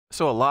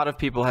So a lot of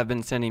people have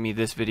been sending me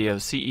this video.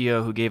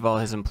 CEO who gave all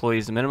his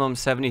employees a minimum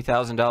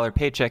 $70,000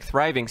 paycheck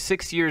thriving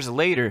 6 years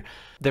later.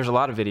 There's a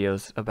lot of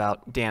videos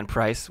about Dan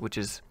Price, which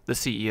is the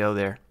CEO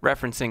they're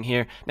referencing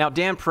here. Now,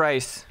 Dan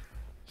Price,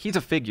 he's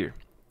a figure.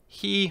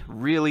 He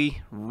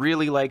really,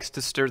 really likes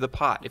to stir the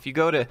pot. If you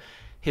go to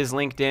his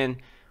LinkedIn,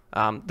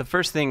 the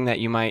first thing that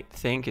you might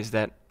think is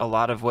that a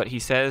lot of what he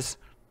says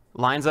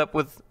lines up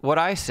with what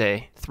I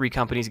say. 3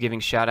 companies giving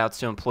shout outs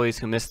to employees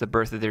who missed the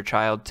birth of their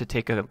child to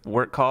take a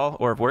work call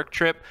or a work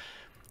trip.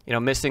 You know,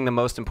 missing the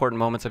most important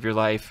moments of your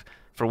life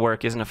for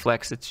work isn't a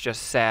flex, it's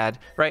just sad,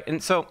 right?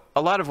 And so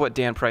a lot of what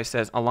Dan Price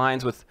says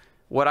aligns with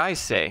what I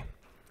say.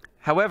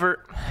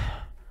 However,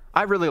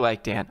 I really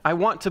like Dan. I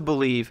want to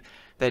believe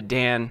that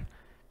Dan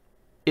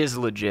is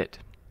legit.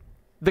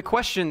 The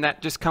question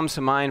that just comes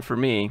to mind for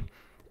me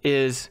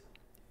is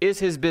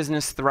his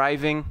business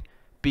thriving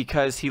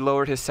because he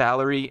lowered his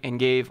salary and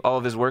gave all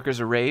of his workers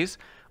a raise?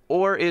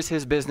 Or is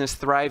his business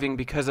thriving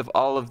because of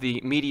all of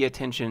the media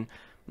attention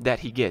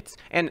that he gets?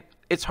 And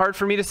it's hard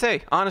for me to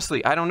say.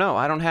 Honestly, I don't know.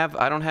 I don't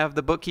have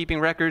the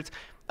bookkeeping records.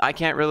 I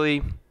can't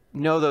really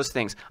know those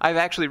things. I've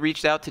actually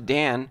reached out to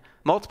Dan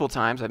multiple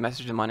times. I've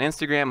messaged him on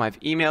Instagram. I've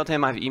emailed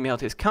him. I've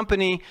emailed his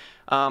company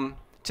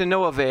to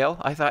no avail.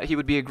 I thought he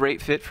would be a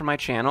great fit for my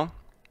channel,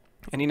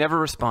 and he never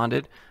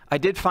responded. I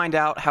did find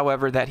out,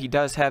 however, that he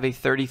does have a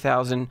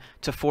 $30,000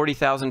 to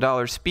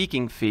 $40,000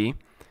 speaking fee,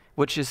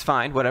 which is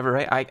fine, whatever,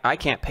 right? I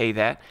can't pay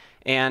that,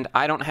 and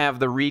I don't have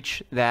the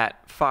reach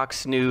that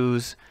Fox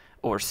News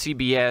or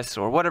CBS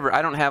or whatever.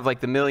 I don't have like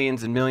the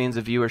millions and millions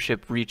of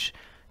viewership reach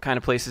kind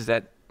of places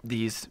that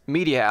these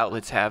media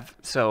outlets have.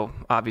 So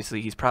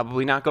obviously he's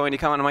probably not going to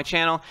come onto my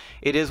channel.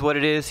 It is what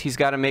it is. He's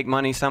got to make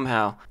money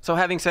somehow. So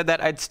having said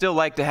that, I'd still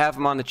like to have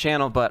him on the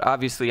channel, but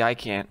obviously I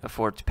can't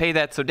afford to pay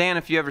that. So Dan,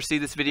 if you ever see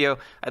this video,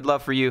 I'd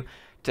love for you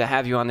to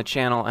have you on the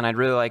channel, and I'd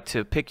really like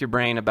to pick your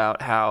brain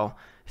about how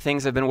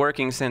things have been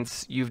working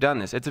since you've done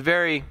this. It's a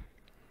very,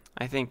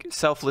 I think,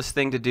 selfless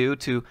thing to do,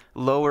 to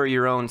lower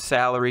your own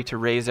salary to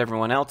raise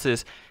everyone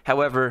else's.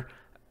 However,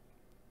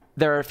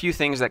 there are a few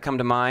things that come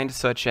to mind,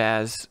 such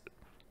as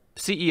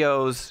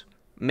CEOs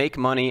make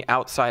money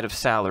outside of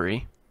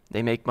salary.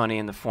 They make money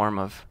in the form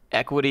of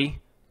equity,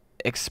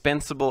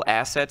 expensible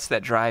assets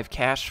that drive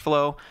cash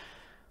flow,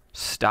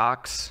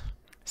 stocks,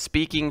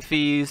 speaking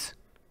fees,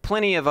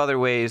 plenty of other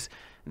ways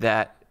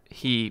that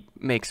he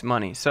makes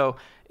money. So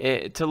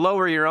to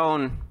lower your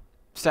own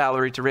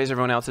salary to raise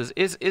everyone else's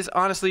is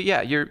honestly,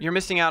 yeah, you're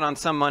missing out on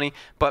some money,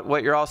 but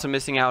what you're also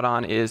missing out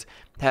on is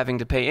having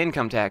to pay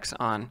income tax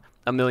on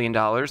 $1 million,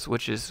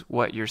 which is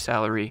what your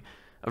salary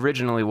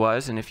originally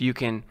was. And if you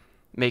can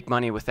make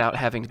money without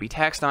having to be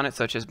taxed on it,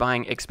 such as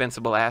buying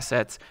expensible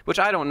assets, which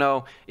I don't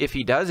know if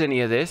he does any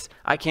of this,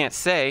 I can't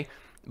say,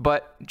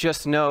 but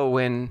just know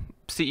when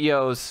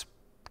CEOs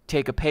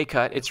take a pay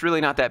cut, it's really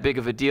not that big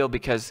of a deal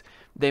because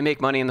they make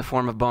money in the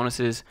form of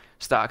bonuses,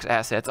 stocks,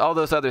 assets, all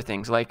those other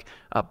things. Like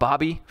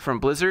Bobby from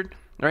Blizzard,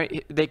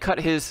 right? They cut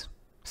his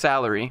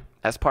salary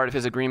as part of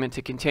his agreement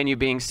to continue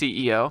being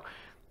CEO.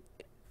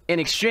 In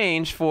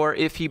exchange for,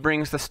 if he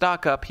brings the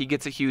stock up, he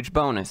gets a huge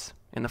bonus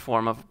in the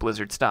form of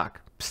Blizzard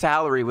stock.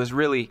 Salary was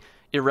really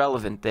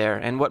irrelevant there,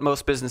 and what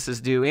most businesses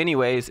do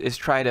anyways is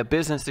try to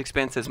business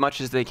expense as much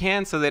as they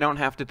can so they don't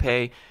have to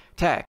pay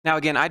tax. Now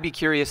again, I'd be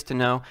curious to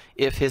know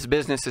if his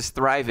business is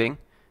thriving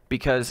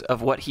because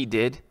of what he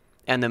did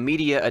and the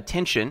media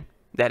attention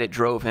that it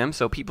drove him.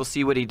 So people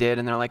see what he did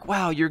and they're like,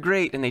 wow, you're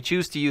great, and they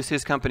choose to use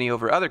his company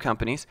over other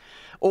companies.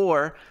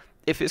 Or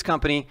if his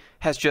company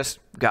has just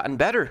gotten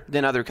better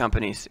than other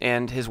companies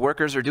and his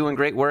workers are doing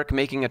great work,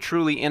 making a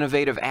truly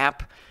innovative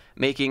app,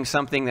 making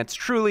something that's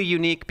truly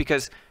unique,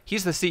 because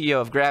he's the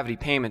CEO of Gravity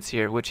Payments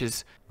here, which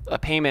is a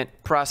payment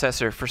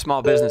processor for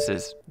small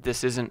businesses.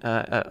 This isn't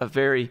a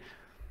very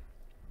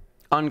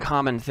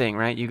uncommon thing,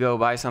 right? You go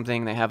buy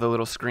something, they have a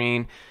little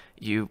screen,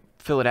 you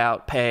fill it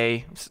out,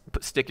 pay,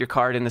 stick your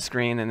card in the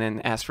screen, and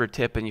then ask for a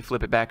tip, and you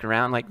flip it back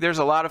around. Like, there's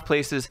a lot of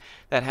places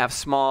that have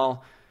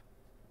small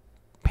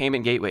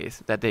payment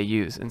gateways that they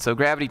use. And so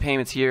Gravity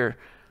Payments here,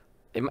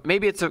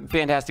 maybe it's a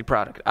fantastic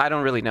product. I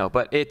don't really know,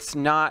 but it's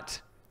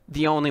not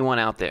the only one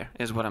out there,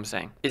 is what I'm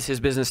saying. Is his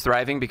business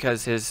thriving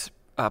because his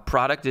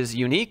product is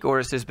unique, or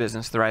is his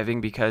business thriving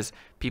because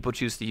people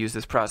choose to use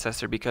this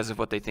processor because of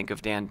what they think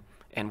of Dan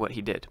and what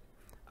he did?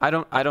 I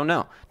don't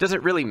know. Does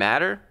it really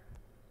matter?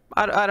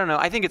 I don't know.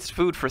 I think it's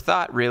food for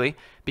thought, really,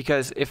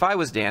 because if I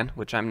was Dan,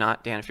 which I'm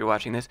not, Dan, if you're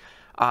watching this,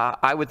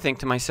 I would think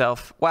to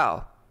myself,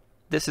 wow,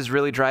 this is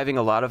really driving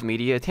a lot of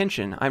media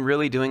attention. I'm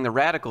really doing the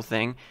radical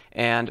thing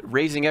and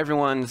raising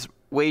everyone's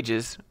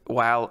wages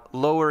while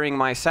lowering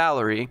my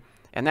salary,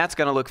 and that's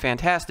going to look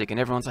fantastic. And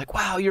everyone's like,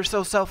 wow, you're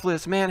so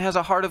selfless. Man has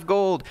a heart of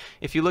gold.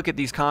 If you look at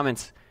these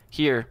comments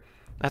here,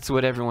 that's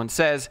what everyone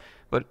says.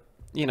 But,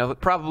 you know,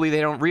 probably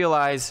they don't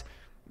realize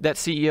that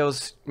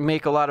CEOs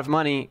make a lot of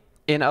money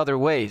in other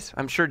ways.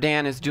 I'm sure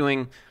Dan is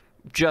doing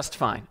just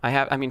fine.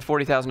 I mean,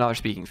 $40,000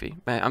 speaking fee.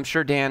 I'm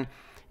sure Dan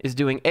is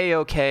doing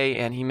A-okay,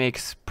 and he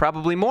makes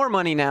probably more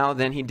money now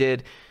than he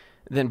did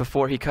than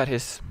before he cut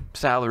his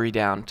salary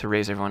down to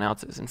raise everyone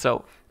else's. And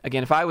so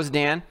Again, if I was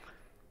Dan,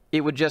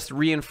 it would just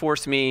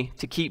reinforce me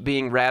to keep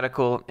being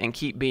radical and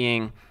keep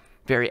being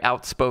very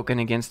outspoken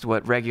against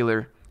what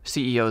regular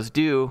CEOs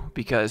do,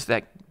 because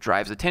that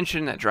drives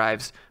attention, that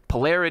drives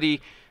polarity,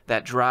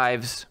 that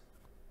drives,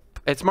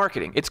 it's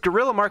marketing. It's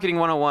guerrilla marketing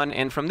 101.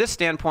 And from this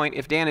standpoint,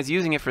 if Dan is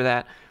using it for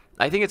that,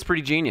 I think it's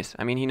pretty genius.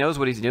 I mean, he knows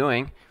what he's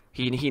doing.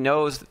 He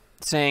knows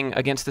saying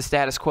against the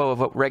status quo of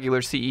what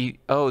regular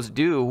CEOs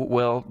do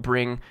will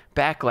bring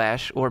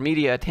backlash or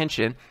media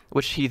attention,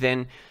 which he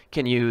then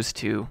can use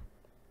to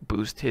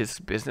boost his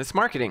business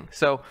marketing.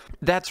 So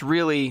that's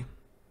really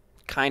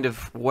kind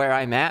of where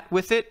I'm at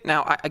with it.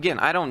 Now, again,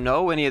 I don't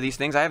know any of these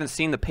things. I haven't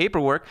seen the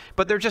paperwork,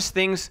 but they're just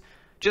things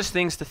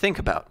to think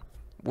about.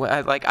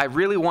 I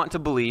really want to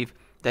believe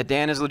that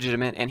Dan is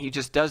legitimate and he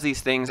just does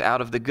these things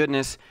out of the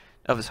goodness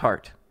of his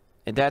heart.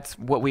 And that's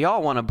what we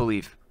all want to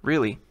believe,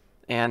 really.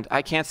 And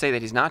I can't say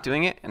that he's not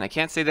doing it, and I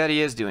can't say that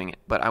he is doing it,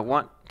 but I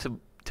want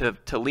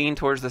to lean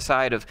towards the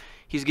side of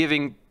he's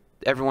giving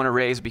everyone a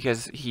raise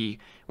because he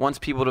wants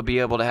people to be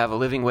able to have a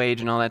living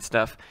wage and all that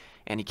stuff,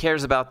 and he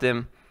cares about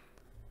them,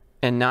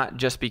 and not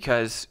just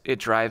because it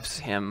drives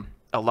him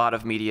a lot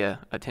of media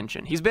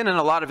attention. He's been in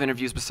a lot of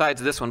interviews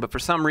besides this one, but for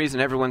some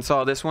reason everyone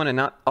saw this one and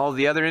not all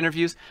the other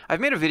interviews. I've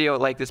made a video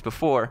like this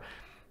before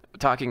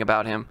talking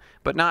about him,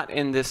 but not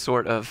in this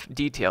sort of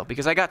detail,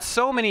 because I got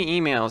so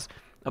many emails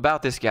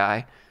about this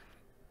guy.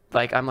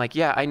 I'm like,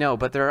 yeah, I know,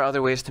 but there are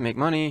other ways to make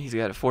money. He's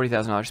got a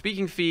 $40,000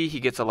 speaking fee. He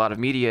gets a lot of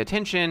media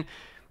attention.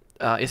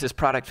 Is his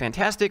product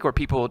fantastic, or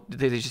people,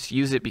 they just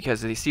use it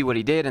because they see what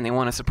he did and they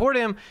want to support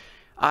him?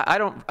 I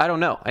don't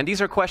know. And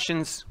these are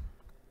questions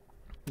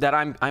that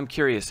I'm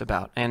curious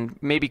about, and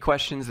maybe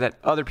questions that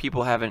other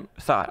people haven't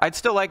thought. I'd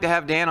still like to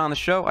have Dan on the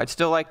show. I'd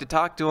still like to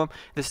talk to him.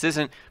 This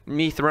isn't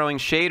me throwing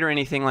shade or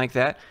anything like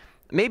that.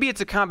 Maybe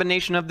it's a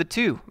combination of the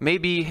two.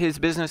 Maybe his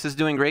business is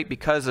doing great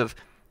because of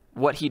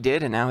what he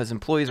did, and now his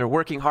employees are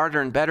working harder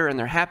and better, and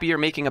they're happier,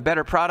 making a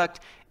better product,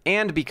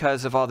 and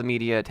because of all the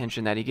media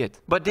attention that he gets.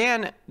 But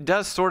Dan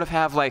does sort of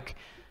have like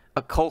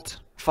a cult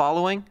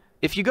following.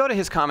 If you go to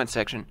his comment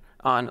section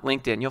on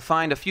LinkedIn, you'll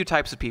find a few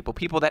types of people.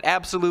 People that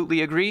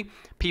absolutely agree,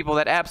 people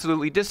that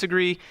absolutely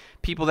disagree,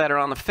 people that are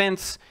on the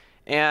fence,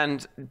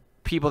 and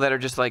people that are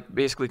just like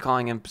basically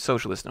calling him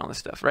socialist and all this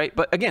stuff, right?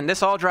 But again,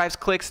 this all drives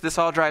clicks, this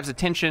all drives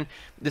attention,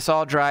 this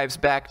all drives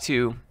back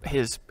to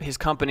his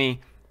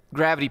company,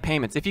 Gravity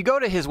Payments. If you go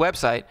to his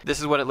website, this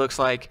is what it looks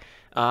like.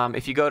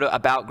 If you go to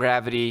About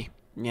Gravity,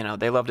 you know,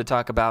 they love to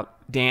talk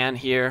about Dan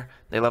here.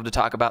 They love to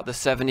talk about the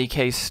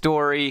 70K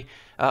story.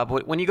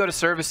 But when you go to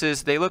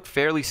services, they look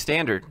fairly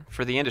standard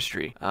for the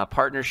industry.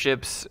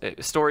 Partnerships,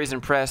 stories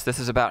and press, this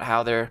is about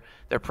how their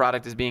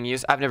product is being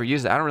used. I've never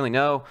used it. I don't really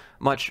know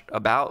much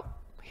about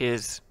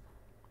his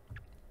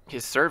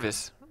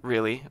service,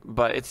 really,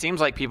 but it seems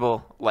like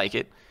people like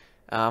it.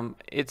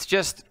 It's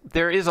just,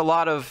 there is a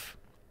lot of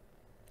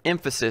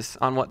emphasis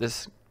on what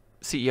this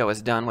CEO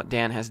has done, what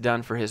Dan has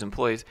done for his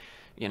employees,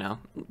 you know,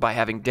 by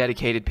having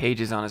dedicated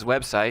pages on his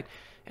website.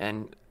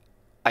 And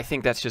I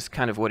think that's just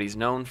kind of what he's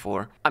known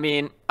for. I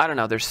mean, I don't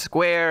know. There's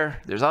Square.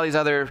 There's all these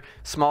other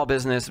small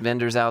business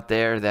vendors out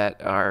there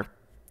that are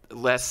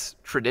less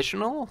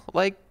traditional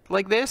like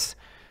this,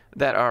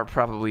 that are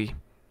probably,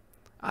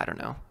 I don't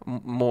know,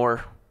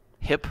 more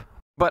hip.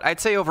 But I'd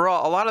say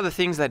overall, a lot of the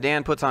things that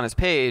Dan puts on his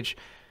page,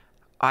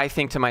 I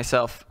think to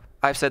myself,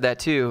 I've said that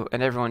too,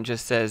 and everyone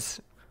just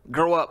says,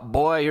 grow up,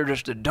 boy, you're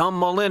just a dumb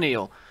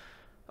millennial.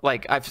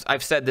 Like,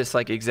 I've said this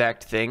like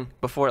exact thing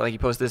before. Like, he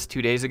posted this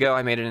 2 days ago.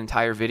 I made an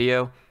entire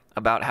video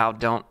about how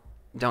don't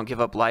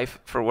give up life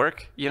for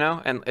work, you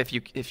know? And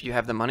if you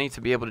have the money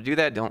to be able to do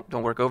that,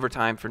 don't work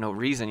overtime for no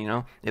reason, you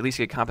know? At least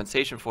get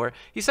compensation for it.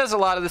 He says a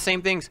lot of the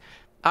same things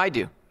I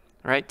do,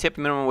 right? Tip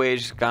minimum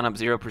wage has gone up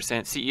 0%.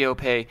 CEO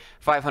pay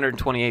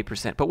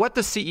 528%. But what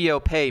does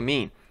CEO pay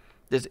mean?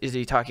 Is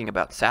he talking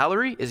about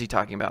salary? Is he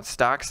talking about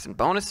stocks and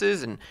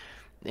bonuses and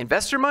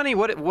investor money?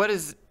 What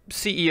is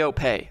CEO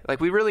pay? Like,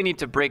 we really need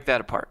to break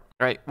that apart,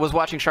 right? Was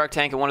watching Shark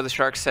Tank, and one of the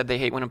sharks said they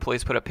hate when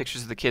employees put up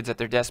pictures of the kids at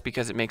their desk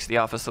because it makes the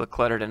office look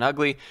cluttered and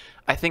ugly.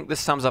 I think this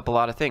sums up a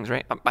lot of things,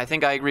 right? I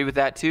think I agree with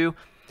that too.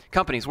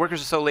 Companies,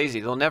 workers are so lazy,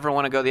 they'll never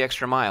want to go the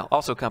extra mile.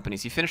 Also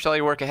companies, you finished all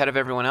your work ahead of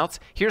everyone else.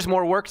 Here's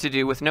more work to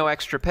do with no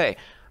extra pay.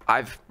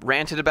 I've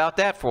ranted about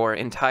that for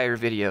entire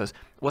videos.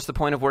 What's the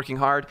point of working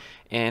hard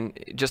and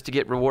just to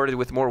get rewarded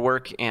with more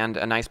work and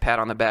a nice pat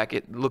on the back?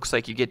 It looks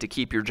like you get to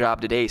keep your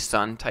job today,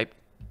 son, type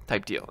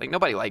deal. Like,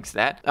 nobody likes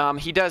that.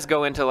 He does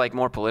go into like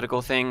more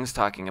political things,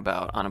 talking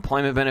about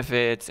unemployment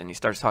benefits, and he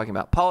starts talking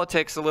about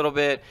politics a little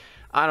bit.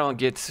 I don't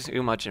get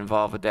too much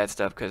involved with that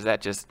stuff because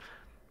that just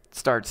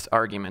starts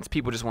arguments.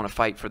 People just want to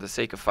fight for the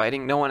sake of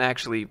fighting. No one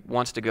actually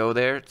wants to go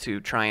there to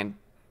try and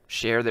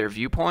share their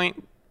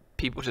viewpoint.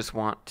 People just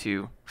want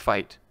to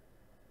fight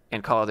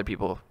and call other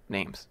people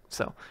names.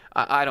 So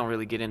I don't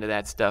really get into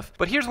that stuff.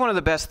 But here's one of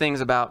the best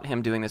things about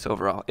him doing this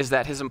overall, is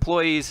that his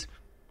employees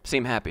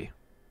seem happy.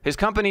 His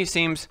company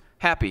seems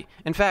happy.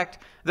 In fact,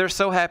 they're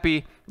so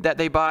happy that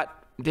they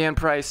bought Dan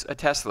Price a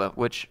Tesla,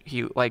 which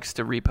he likes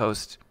to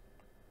repost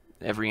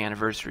every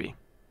anniversary,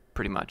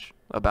 pretty much,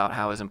 about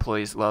how his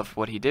employees love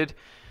what he did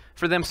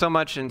for them so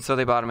much, and so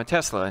they bought him a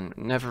Tesla. And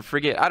never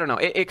forget, I don't know,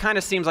 it kind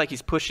of seems like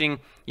he's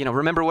pushing,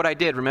 remember what I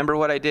did,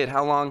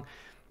 how long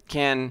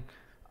can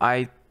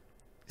I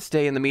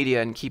stay in the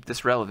media and keep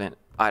this relevant?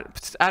 I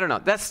don't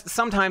know.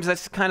 Sometimes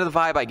that's kind of the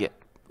vibe I get.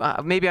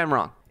 Maybe I'm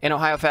wrong. In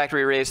Ohio,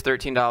 factory raised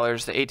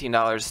 $13 to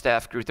 $18.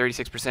 Staff grew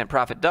 36%.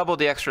 Profit doubled.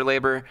 The extra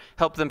labor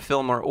helped them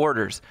fill more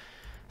orders.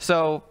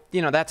 So,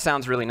 that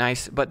sounds really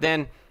nice. But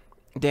then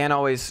Dan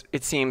always,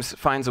 it seems,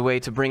 finds a way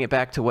to bring it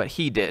back to what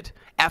he did.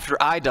 After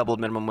I doubled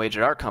minimum wage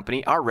at our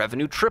company, our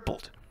revenue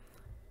tripled.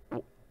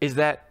 Is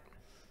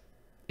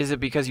it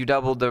because you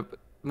doubled the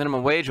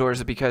minimum wage, or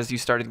is it because you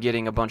started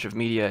getting a bunch of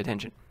media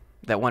attention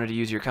that wanted to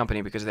use your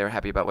company because they were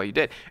happy about what you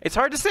did? It's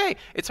hard to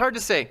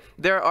say.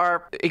 There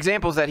are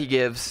examples that he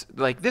gives,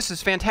 like, this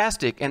is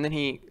fantastic, and then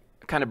he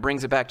kind of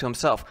brings it back to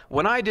himself.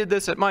 When I did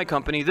this at my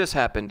company, this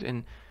happened,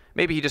 and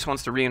maybe he just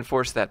wants to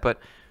reinforce that, but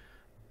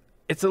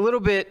it's a little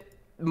bit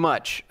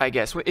much, I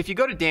guess. If you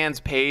go to Dan's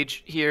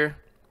page here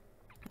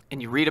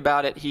and you read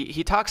about it,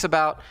 he talks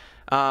about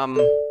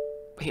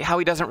how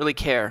he doesn't really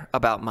care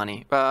about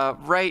money.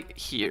 Right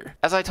here.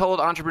 As I told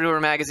Entrepreneur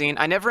Magazine,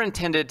 I never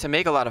intended to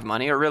make a lot of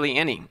money, or really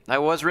any. I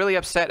was really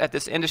upset at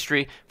this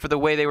industry for the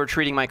way they were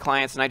treating my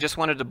clients, and I just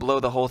wanted to blow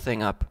the whole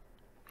thing up.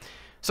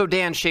 So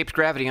Dan shaped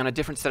Gravity on a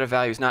different set of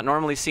values not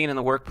normally seen in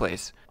the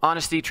workplace.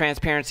 Honesty,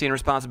 transparency, and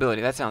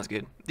responsibility. That sounds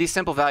good. These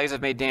simple values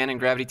have made Dan and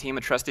Gravity Team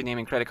a trusted name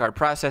in credit card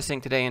processing.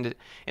 Today,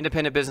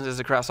 independent businesses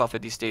across all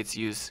 50 states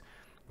use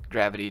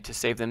Gravity to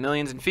save them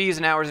millions in fees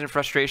and hours in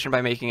frustration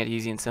by making it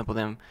easy and simple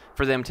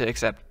for them to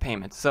accept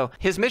payments. So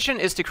his mission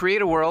is to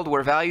create a world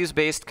where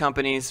values-based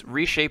companies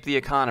reshape the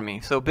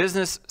economy. So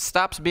business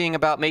stops being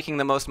about making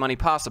the most money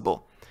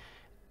possible.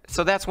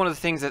 So that's one of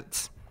the things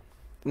that's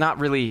not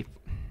really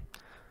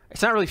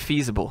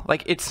feasible.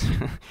 Like, it's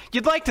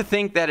you'd like to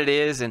think that it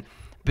is, and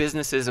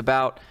business is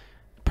about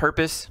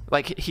purpose.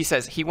 Like he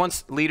says, he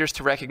wants leaders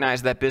to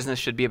recognize that business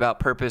should be about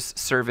purpose,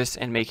 service,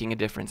 and making a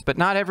difference. But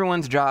not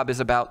everyone's job is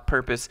about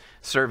purpose,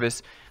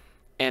 service,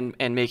 and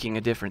making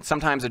a difference.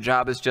 Sometimes a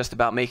job is just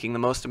about making the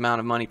most amount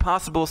of money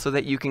possible so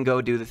that you can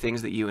go do the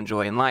things that you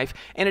enjoy in life.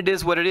 And it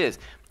is what it is.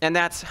 And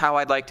that's how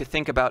I'd like to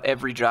think about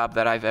every job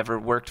that I've ever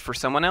worked for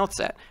someone else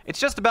at. It's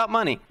just about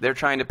money. They're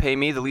trying to pay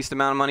me the least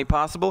amount of money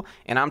possible,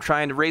 and I'm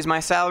trying to raise my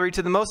salary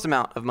to the most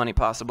amount of money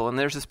possible. And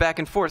there's this back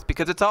and forth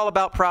because it's all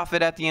about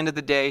profit at the end of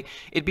the day.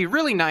 It'd be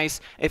really nice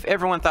if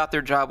everyone thought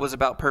their job was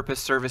about purpose,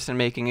 service, and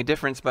making a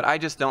difference, but I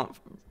just don't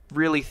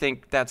really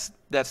think that's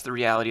the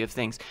reality of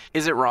things.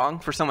 Is it wrong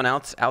for someone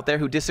else out there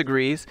who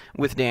disagrees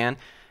with Dan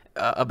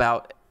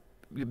about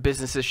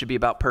businesses should be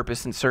about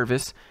purpose and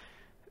service,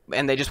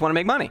 and they just want to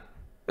make money?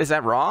 Is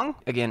that wrong?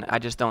 Again, I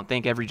just don't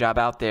think every job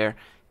out there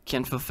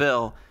can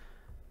fulfill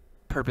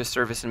purpose,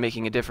 service, and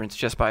making a difference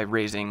just by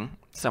raising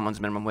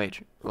someone's minimum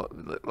wage.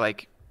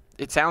 Like,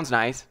 it sounds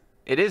nice.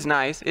 It is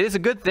nice. It is a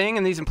good thing,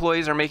 and these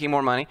employees are making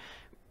more money,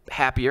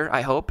 happier, I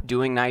hope,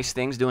 doing nice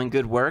things, doing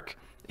good work.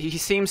 He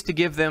seems to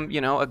give them,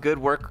 a good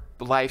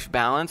work-life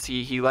balance.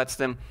 He lets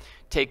them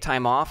take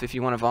time off if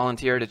you want to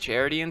volunteer at a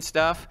charity and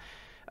stuff.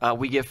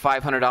 We give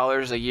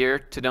 $500 a year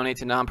to donate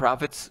to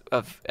nonprofits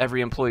of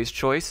every employee's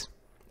choice.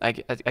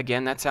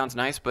 Again, that sounds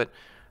nice, but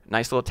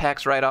nice little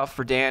tax write-off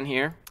for Dan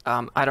here.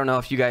 I don't know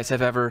if you guys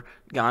have ever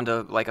gone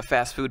to like a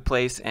fast food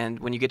place, and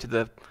when you get to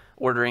the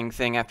ordering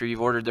thing after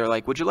you've ordered, they're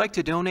like, would you like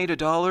to donate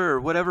 $1 or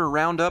whatever,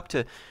 round up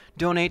to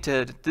donate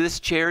to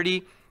this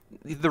charity?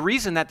 The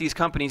reason that these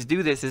companies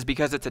do this is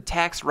because it's a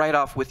tax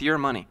write-off with your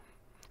money.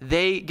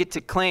 They get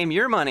to claim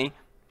your money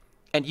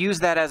and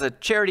use that as a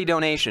charity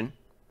donation,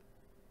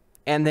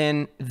 and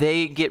then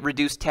they get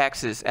reduced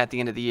taxes at the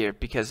end of the year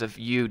because of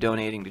you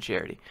donating to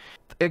charity.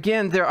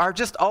 Again, there are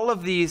just all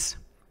of these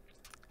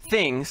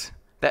things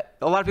that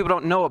a lot of people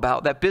don't know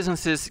about that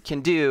businesses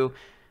can do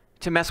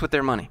to mess with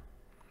their money.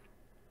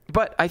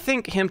 But I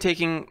think him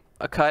taking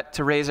a cut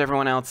to raise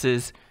everyone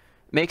else's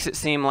makes it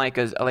seem like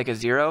a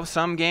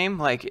zero-sum game.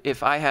 Like,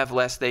 if I have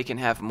less, they can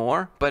have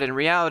more. But in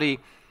reality,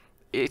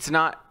 it's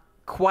not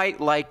quite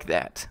like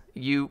that.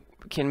 You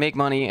can make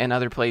money in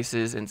other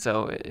places, and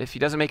so if he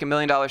doesn't make $1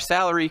 million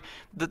salary,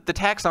 the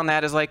tax on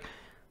that is like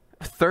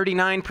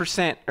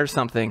 39% or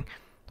something.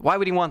 Why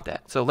would he want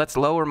that? So let's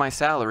lower my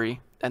salary,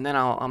 and then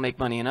I'll make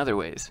money in other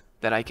ways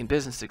that I can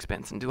business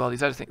expense and do all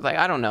these other things. Like,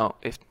 I don't know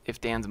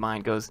if Dan's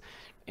mind goes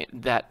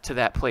to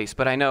that place,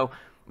 but I know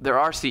there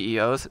are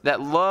CEOs that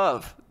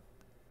love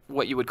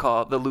what you would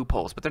call the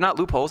loopholes, but they're not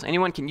loopholes.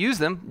 Anyone can use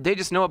them. They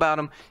just know about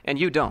them, and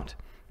you don't.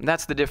 And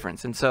that's the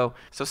difference. And so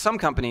some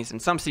companies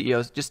and some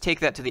CEOs just take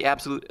that to the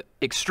absolute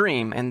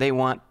extreme, and they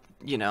want,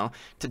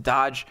 to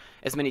dodge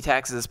as many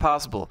taxes as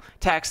possible.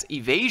 Tax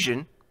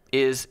evasion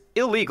is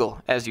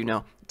illegal, as you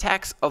know.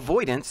 Tax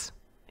avoidance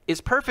is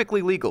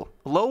perfectly legal.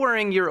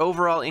 Lowering your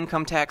overall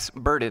income tax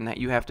burden that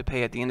you have to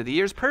pay at the end of the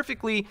year is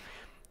perfectly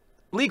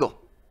legal.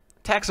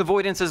 Tax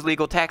avoidance is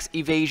legal. Tax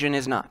evasion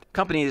is not.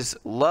 Companies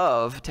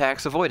love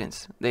tax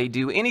avoidance. They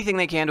do anything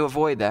they can to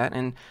avoid that,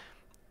 and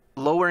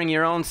lowering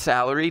your own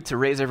salary to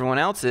raise everyone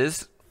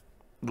else's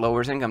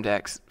lowers income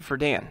tax for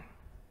Dan.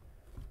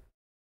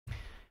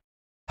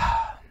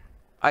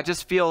 I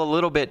just feel a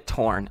little bit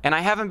torn. And I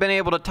haven't been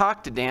able to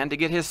talk to Dan to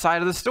get his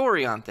side of the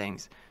story on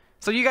things.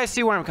 So you guys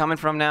see where I'm coming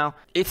from now?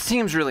 It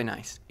seems really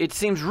nice. It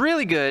seems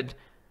really good.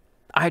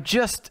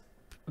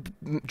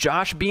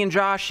 Josh being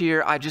Josh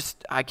here,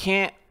 I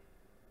can't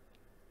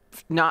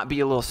not be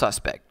a little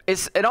suspect.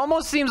 It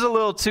almost seems a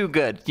little too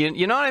good.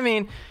 You know what I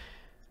mean?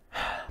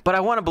 But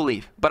I want to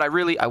believe.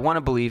 I want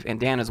to believe. And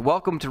Dan is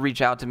welcome to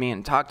reach out to me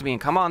and talk to me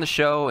and come on the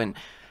show. And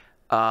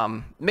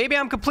maybe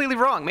I'm completely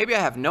wrong. Maybe I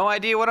have no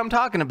idea what I'm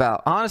talking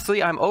about.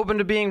 Honestly, I'm open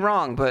to being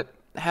wrong. But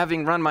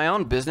having run my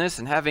own business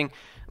and having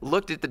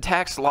looked at the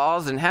tax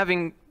laws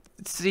and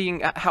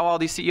seeing how all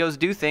these CEOs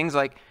do things,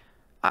 like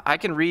I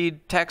can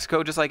read tax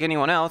code just like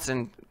anyone else,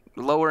 and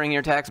lowering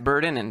your tax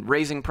burden and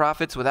raising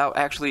profits without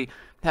actually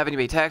having to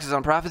pay taxes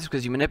on profits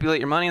because you manipulate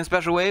your money in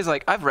special ways.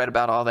 Like, I've read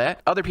about all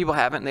that. Other people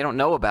haven't, and they don't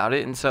know about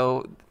it. And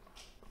so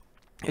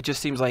it just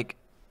seems like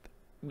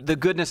the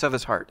goodness of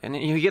his heart. And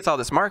he gets all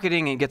this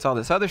marketing and he gets all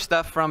this other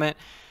stuff from it.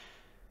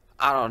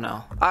 I don't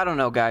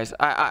know, guys.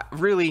 I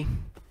really,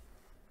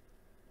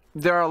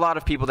 there are a lot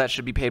of people that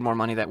should be paid more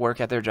money that work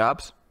at their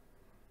jobs.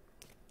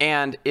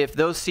 And if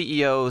those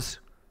CEOs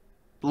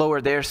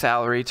lower their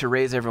salary to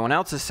raise everyone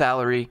else's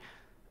salary,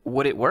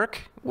 would it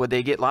work? Would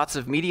they get lots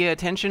of media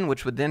attention,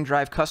 which would then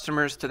drive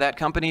customers to that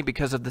company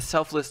because of the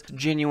selfless,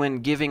 genuine,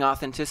 giving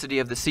authenticity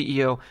of the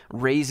CEO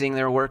raising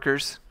their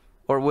workers?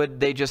 Or would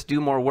they just do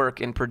more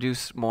work and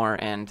produce more,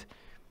 and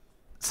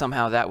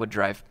somehow that would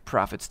drive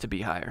profits to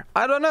be higher?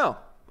 I don't know.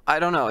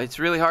 It's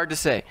really hard to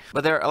say.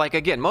 But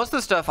again, most of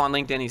the stuff on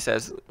LinkedIn he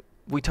says,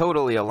 we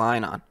totally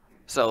align on.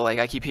 So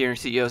I keep hearing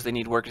CEOs, they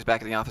need workers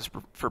back in the office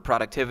for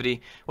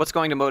productivity. What's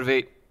going to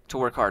motivate to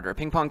work harder? A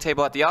ping pong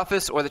table at the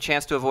office or the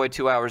chance to avoid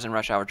 2 hours in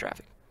rush hour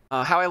traffic?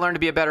 How I learned to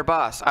be a better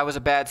boss. I was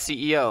a bad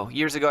CEO.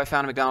 Years ago, I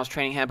found a McDonald's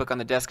training handbook on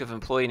the desk of an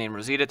employee named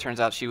Rosita. Turns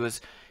out she was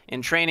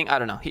in training. I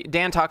don't know.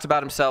 Dan talks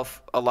about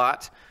himself a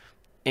lot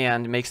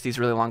and makes these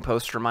really long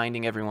posts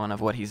reminding everyone of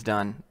what he's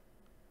done.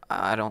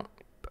 I don't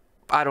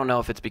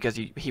know if it's because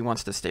he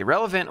wants to stay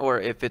relevant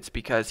or if it's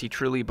because he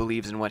truly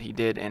believes in what he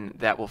did and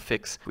that will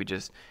fix. We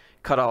just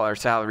cut all our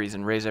salaries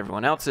and raise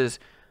everyone else's.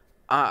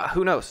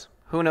 Who knows?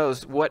 Who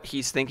knows what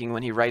he's thinking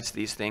when he writes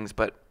these things,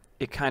 but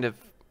it kind of,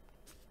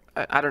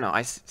 I don't know.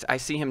 I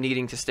see him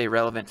needing to stay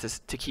relevant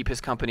to keep his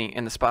company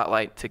in the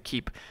spotlight, to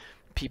keep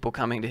people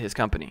coming to his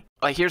company.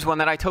 Here's one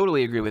that I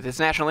totally agree with. It's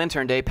National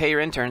Intern Day. Pay your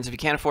interns. If you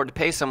can't afford to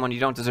pay someone, you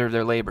don't deserve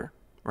their labor,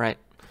 right?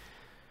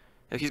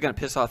 He's going to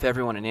piss off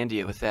everyone in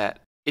India with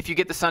that. If you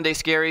get the Sunday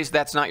scaries,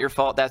 that's not your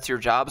fault. That's your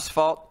job's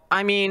fault.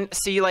 I mean,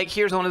 see,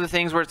 here's one of the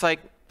things where it's like,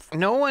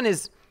 no one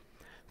is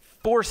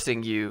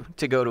forcing you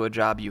to go to a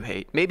job you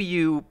hate. Maybe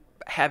you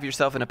have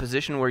yourself in a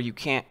position where you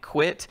can't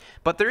quit,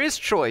 but there is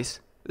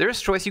choice. There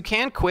is choice. You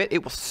can quit.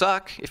 It will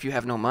suck if you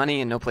have no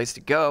money and no place to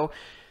go,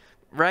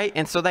 right?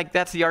 And so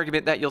that's the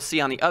argument that you'll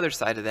see on the other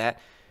side of that.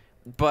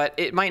 But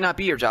it might not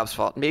be your job's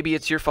fault. Maybe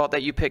it's your fault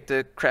that you picked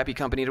a crappy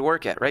company to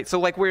work at, right? So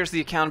where's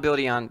the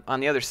accountability on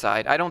the other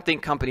side? I don't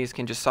think companies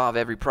can just solve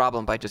every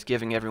problem by just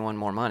giving everyone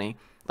more money.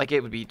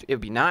 It would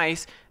be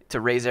nice to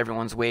raise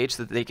everyone's wage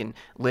so that they can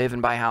live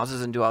and buy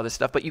houses and do all this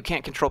stuff, but you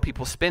can't control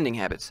people's spending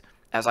habits.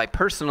 As I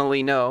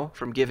personally know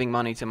from giving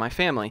money to my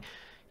family,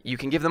 you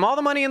can give them all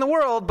the money in the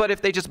world, but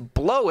if they just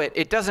blow it,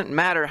 it doesn't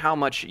matter how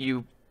much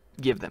you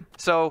give them.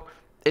 So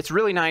it's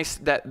really nice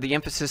that the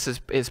emphasis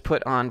is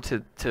put on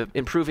to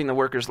improving the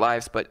workers'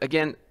 lives, but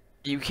again,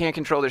 you can't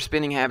control their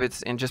spending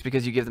habits, and just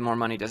because you give them more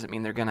money doesn't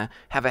mean they're going to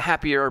have a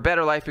happier or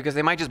better life, because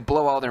they might just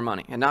blow all their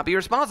money and not be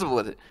responsible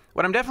with it.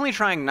 What I'm definitely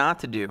trying not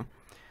to do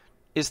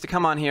is to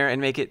come on here and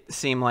make it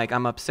seem like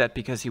I'm upset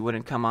because he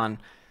wouldn't come on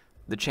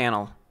the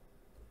channel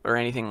or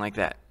anything like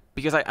that.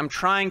 Because I'm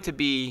trying to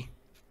be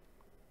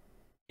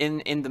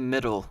in the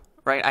middle,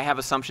 right? I have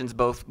assumptions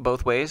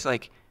both ways.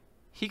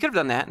 He could have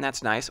done that, and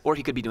that's nice, or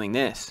he could be doing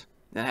this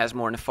that has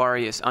more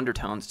nefarious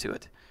undertones to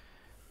it.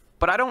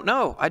 But I don't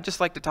know. I'd just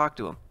like to talk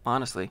to him,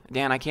 honestly.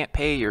 Dan, I can't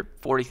pay your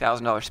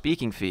 $40,000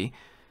 speaking fee,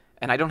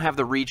 and I don't have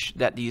the reach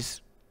that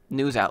these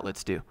news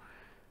outlets do.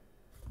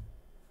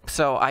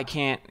 So I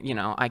can't,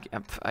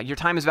 your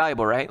time is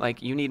valuable,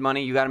 right? You need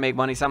money, you got to make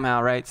money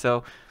somehow, right?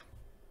 So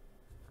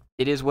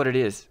it is what it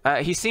is.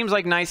 He seems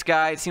like a nice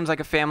guy. It seems like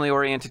a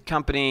family-oriented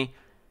company.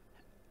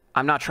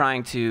 I'm not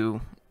trying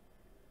to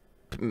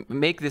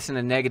make this in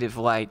a negative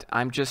light.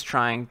 I'm just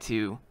trying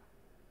to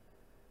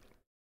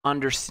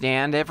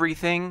understand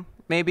everything,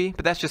 maybe,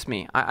 but that's just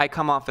me. I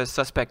come off as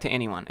suspect to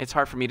anyone. It's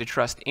hard for me to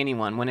trust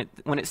anyone.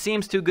 When it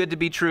seems too good to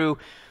be true,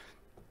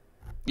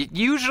 it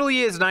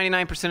usually is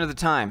 99% of the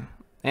time.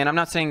 And I'm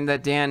not saying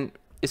that Dan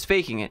is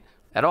faking it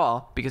at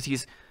all, because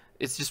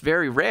it's just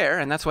very rare,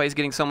 and that's why he's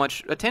getting so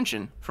much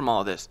attention from all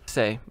of this.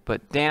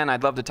 But Dan,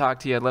 I'd love to talk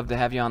to you. I'd love to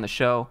have you on the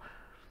show,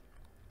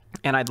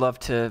 and I'd love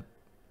to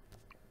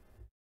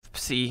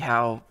see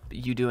how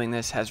you doing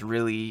this has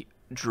really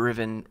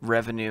driven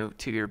revenue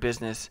to your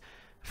business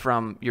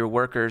from your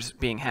workers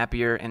being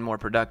happier and more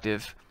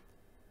productive,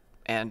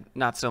 and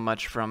not so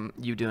much from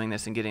you doing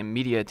this and getting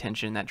media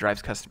attention that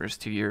drives customers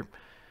to your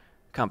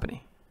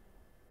company.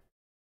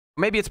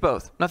 Maybe it's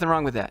both. Nothing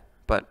wrong with that,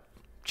 but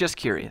Just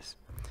curious.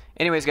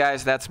 Anyways,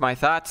 guys, that's my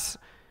thoughts,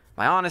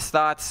 my honest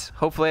thoughts.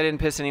 Hopefully I didn't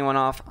piss anyone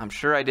off. I'm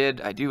sure I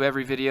did. I do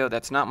every video.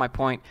 That's not my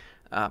point.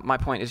 My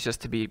point is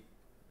just to be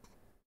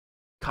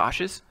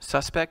cautious,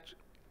 suspect,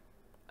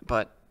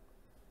 but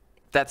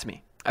that's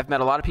me. I've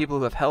met a lot of people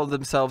who have held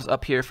themselves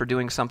up here for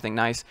doing something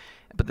nice,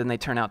 but then they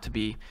turn out to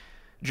be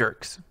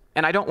jerks.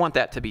 And I don't want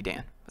that to be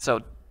Dan.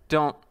 So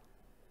don't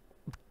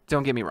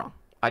get me wrong.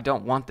 I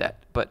don't want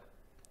that, but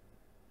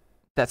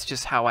that's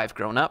just how I've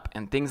grown up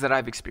and things that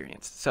I've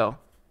experienced. So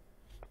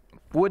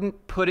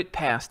wouldn't put it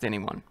past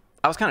anyone.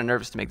 I was kind of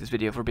nervous to make this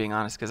video, if we're being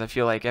honest, because I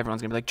feel like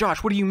everyone's gonna be like,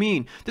 Josh, what do you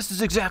mean? This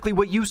is exactly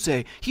what you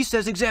say. He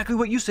says exactly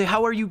what you say.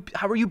 How are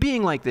you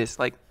being like this?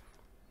 Like,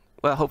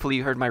 well, hopefully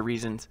you heard my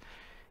reasons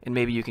and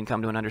maybe you can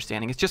come to an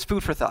understanding. It's just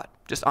food for thought.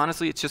 Just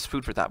honestly, it's just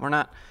food for thought. We're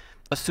not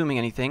assuming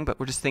anything, but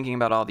we're just thinking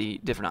about all the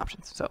different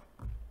options. So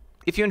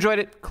if you enjoyed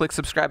it, click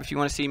subscribe if you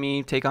want to see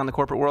me take on the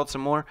corporate world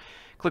some more.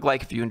 Click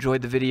like if you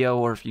enjoyed the video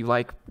or if you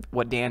like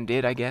what Dan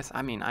did, I guess.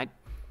 I mean, I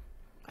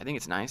think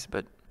it's nice,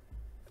 but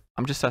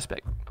I'm just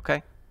suspect,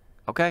 okay?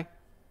 Okay?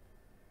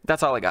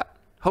 That's all I got.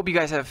 Hope you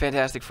guys have a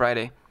fantastic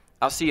Friday.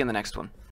 I'll see you in the next one.